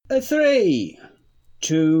3,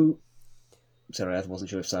 2... Sorry, I wasn't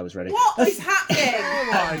sure if I was ready. What is happening? Oh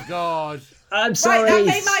my God. I'm sorry. Right, that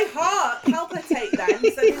made my heart palpitate then, so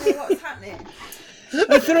I didn't know what was happening.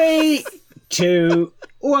 3, 2,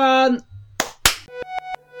 1...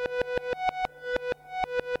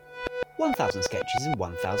 1,000 sketches in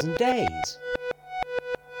 1,000 days.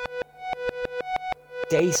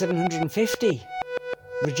 Day 750.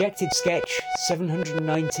 Rejected sketch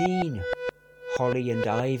 719. Holly and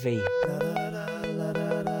Ivy.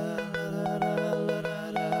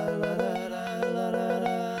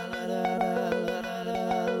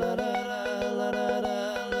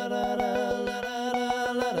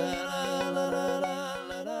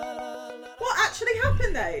 What actually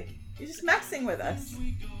happened though? You're just messing with us.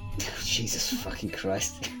 Jesus fucking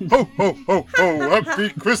Christ. Ho, ho, ho, ho, happy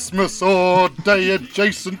Christmas, or day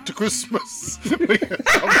adjacent to Christmas.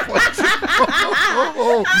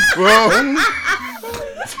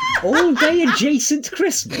 All day adjacent to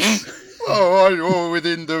Christmas. Oh,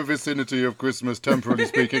 within the vicinity of Christmas, temporally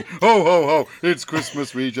speaking. Ho, ho, ho, it's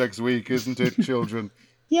Christmas Rejects Week, isn't it, children?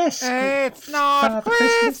 Yes. It's not Father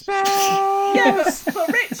Christmas. Yeah, but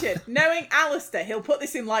Richard, knowing Alistair, he'll put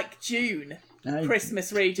this in like June.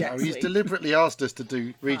 Christmas Rejects No, he's Week. deliberately asked us to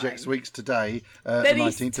do Rejects Weeks today, the Then he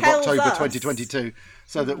 19th of tells October us. 2022,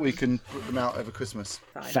 so that we can put them out over Christmas.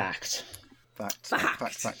 Fact. Fact.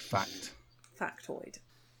 Factoid.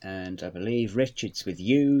 And I believe Richard's with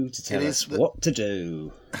you to tell us what to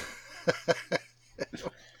do.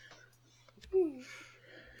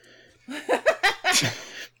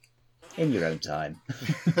 In your own time.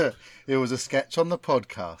 It was a sketch on the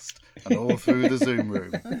podcast and all through the Zoom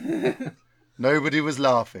room. Nobody was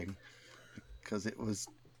laughing because it was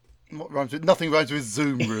nothing rhymes with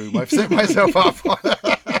Zoom room. I've set myself up.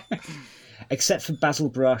 Except for Basil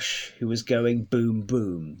Brush, who was going boom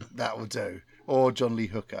boom. That will do. Or John Lee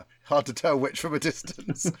Hooker. Hard to tell which from a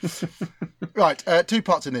distance. Right, 2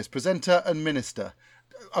 parts in this: presenter and minister.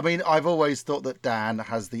 I mean, I've always thought that Dan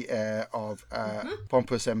has the air of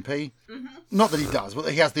pompous MP. Mm-hmm. Not that he does, but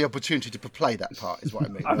that he has the opportunity to play that part, is what I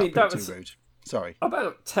mean. I mean, that was too rude. Sorry.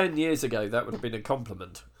 About 10 years ago, that would have been a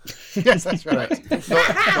compliment. Yes, that's right.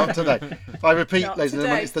 not today. I repeat, Not ladies and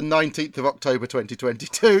today. gentlemen, it's the 19th of October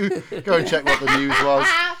 2022. Go and check what the news was.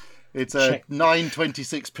 It's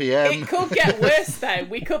 9:26 p.m. It could get worse though.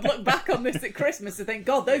 We could look back on this at Christmas and think,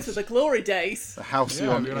 God, those were the glory days. The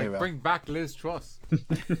halcyon Yeah, era. bring back Liz Truss.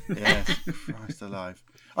 Yes, Christ alive.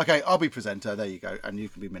 Okay, I'll be presenter. There you go. And you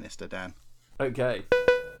can be minister, Dan. Okay.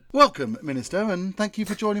 Welcome, minister, and thank you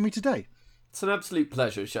for joining me today. It's an absolute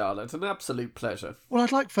pleasure, Charlotte. An absolute pleasure. Well,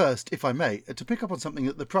 I'd like first, if I may, to pick up on something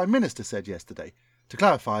that the Prime Minister said yesterday. To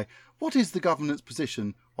clarify, what is the government's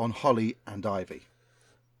position on Holly and Ivy?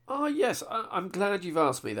 Ah, yes, I'm glad you've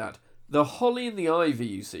asked me that. The holly and the ivy,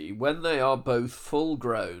 you see, when they are both full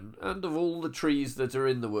grown, and of all the trees that are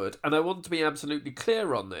in the wood, and I want to be absolutely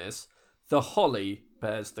clear on this, the holly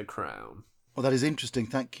bears the crown. Well, that is interesting,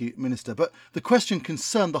 thank you, Minister. But the question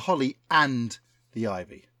concerned the holly and the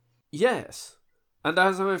ivy. Yes, and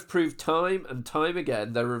as I have proved time and time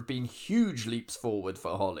again, there have been huge leaps forward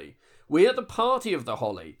for holly. We are the party of the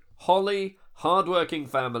holly. Holly, hard-working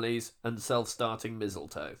families, and self-starting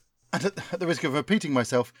mistletoe. And at the risk of repeating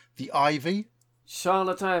myself, the ivy?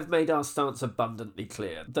 Charlotte, I have made our stance abundantly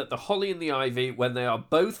clear that the holly and the ivy, when they are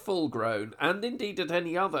both full-grown, and indeed at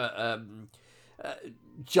any other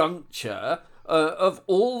juncture of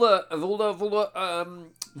all the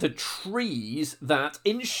trees, that,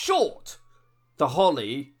 in short, the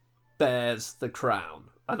holly bears the crown,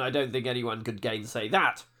 and I don't think anyone could gainsay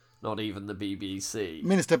that. Not even the BBC.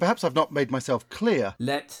 Minister, perhaps I've not made myself clear.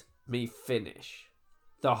 Let me finish.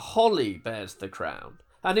 The holly bears the crown,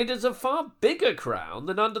 and it is a far bigger crown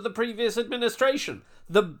than under the previous administration.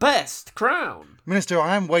 The best crown. Minister,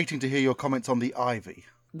 I am waiting to hear your comments on the ivy.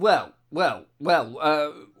 Well,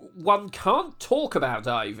 one can't talk about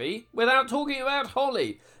ivy without talking about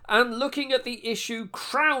holly. And looking at the issue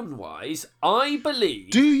crown-wise, I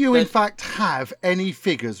believe... Do you in fact have any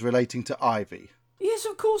figures relating to ivy? Yes,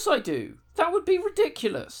 of course I do. That would be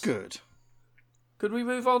ridiculous. Good. Could we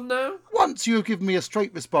move on now? Once you have given me a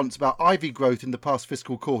straight response about ivy growth in the past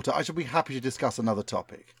fiscal quarter, I shall be happy to discuss another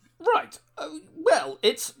topic. Right. Well,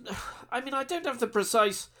 it's... I mean, I don't have the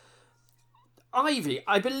precise... Ivy.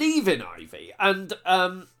 I believe in ivy. And,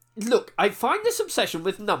 look, I find this obsession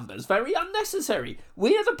with numbers very unnecessary.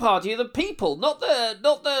 We are the party of the people, not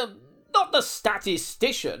the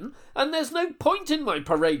statistician, and there's no point in my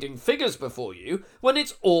parading figures before you when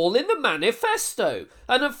it's all in the manifesto,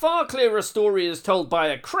 and a far clearer story is told by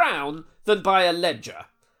a crown than by a ledger.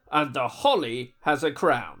 And the holly has a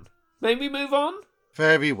crown. May we move on?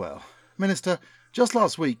 Very well. Minister, just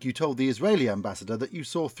last week you told the Israeli ambassador that you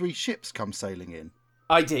saw 3 ships come sailing in.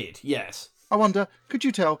 I did, yes. I wonder, could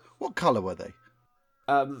you tell what colour were they?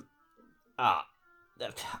 Oh,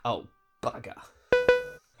 bugger.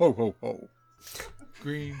 Ho, ho, ho.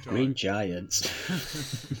 Green Giants.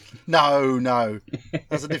 No.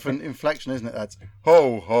 That's a different inflection, isn't it? That's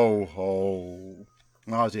ho, ho, ho.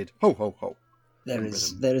 I did ho, ho, ho. There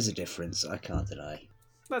is a difference, I can't deny.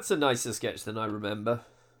 That's a nicer sketch than I remember.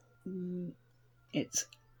 It's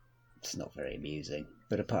not very amusing,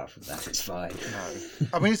 but apart from that, it's fine. No.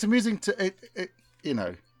 I mean, it's amusing to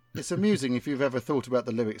it's amusing if you've ever thought about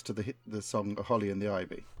the lyrics to the song Holly and the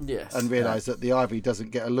Ivy. Yes. And realise that the Ivy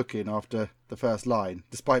doesn't get a look in after the first line,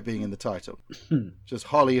 despite being in the title. Just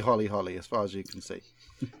Holly, Holly, Holly, as far as you can see.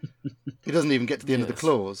 It doesn't even get to the end of the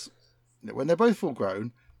clause. When they're both full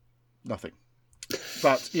grown, nothing.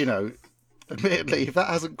 But, admittedly, if that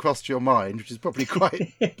hasn't crossed your mind, which is probably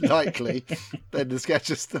quite likely, then the sketch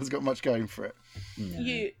just hasn't got much going for it.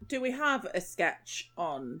 No. Do we have a sketch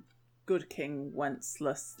on Good King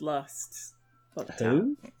Wenceslas Lust?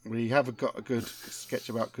 Who? We have got a good sketch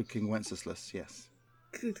about Good King Wenceslas, yes.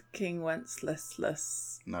 Good King Wenceslas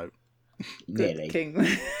Lust. No. Good Really? King.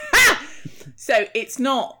 So it's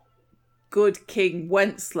not Good King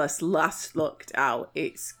Wenceslas Lust looked out.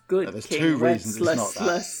 It's Good there's King 2 reasons it's not that.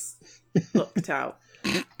 Wenceslas looked out.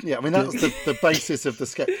 Yeah, I mean, that's the basis of the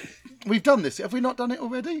sketch. We've done this. Have we not done it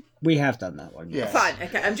already? We have done that one. Yeah. Fine.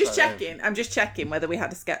 Okay. I'm just checking whether we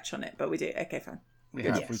had a sketch on it, but we do. Okay, fine. We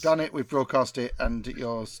have. Yes. We've done it. We've broadcast it, and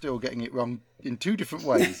you're still getting it wrong in 2 different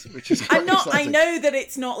ways, which is quite I'm not. I exciting. know that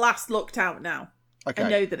it's not last looked out now. Okay. I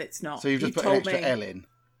know that it's not. So you've just You put an told extra me. L in.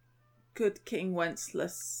 Good King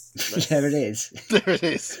Wenceslas. There it is. There it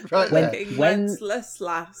is. Right When- there. King When- Wenceslas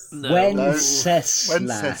Last. No. Wenceslas.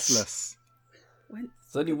 Wenceslas.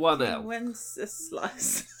 There's only one L.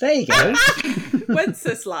 Wenceslas. There you go.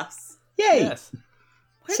 Wenceslas. Yay. Yes.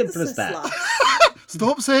 Simple as that. Wenceslas.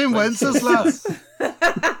 Stop saying Wenceslas.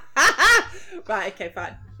 Right, okay,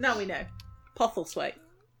 fine. Now we know. Postlethwaite.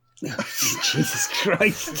 Jesus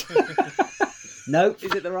Christ. Nope.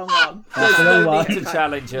 Is it the wrong one? That's the wrong one. To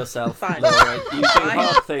challenge yourself, Fine. Laura. You do Fine.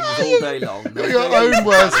 hard things all day long. You're your own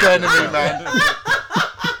worst enemy, man.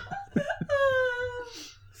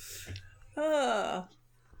 Oh,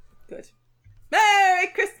 good. Merry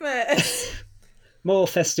Christmas! More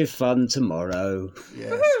festive fun tomorrow.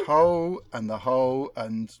 Yes. Ho and the ho,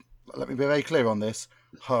 and let me be very clear on this.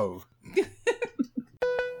 Ho.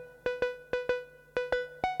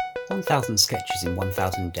 1000 Sketches in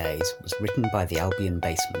 1000 Days was written by the Albion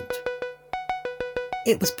Basement.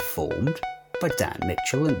 It was performed by Dan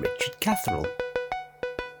Mitchell and Richard Catherall.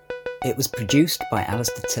 It was produced by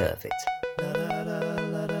Alistair Turvitt.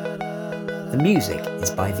 The music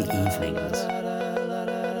is by The Evenings.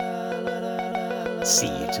 See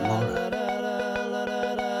you tomorrow.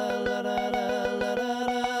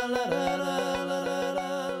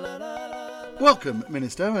 Welcome,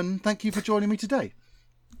 Minister, and thank you for joining me today.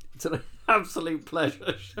 It's an absolute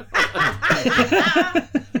pleasure.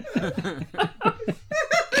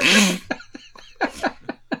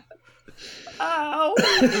 Ow!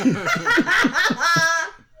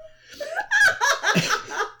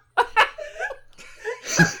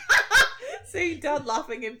 See Dan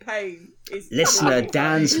laughing in pain. Is Listener, really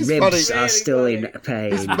Dan's funny. ribs funny. are Really still in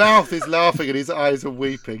funny. His pain. mouth is laughing and his eyes are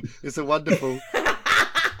weeping. It's a wonderful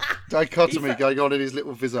dichotomy going on in his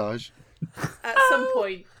little visage. At some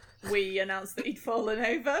point, we announced that he'd fallen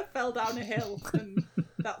over, fell down a hill, and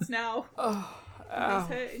that's now. He's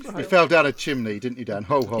hurting You still. fell down a chimney, didn't you, Dan?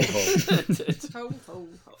 Ho, ho, ho. Ho, ho,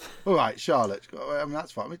 ho. All right, Charlotte. I mean,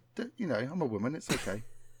 that's fine. I'm a woman. It's okay.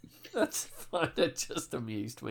 That's fine. It just amused me.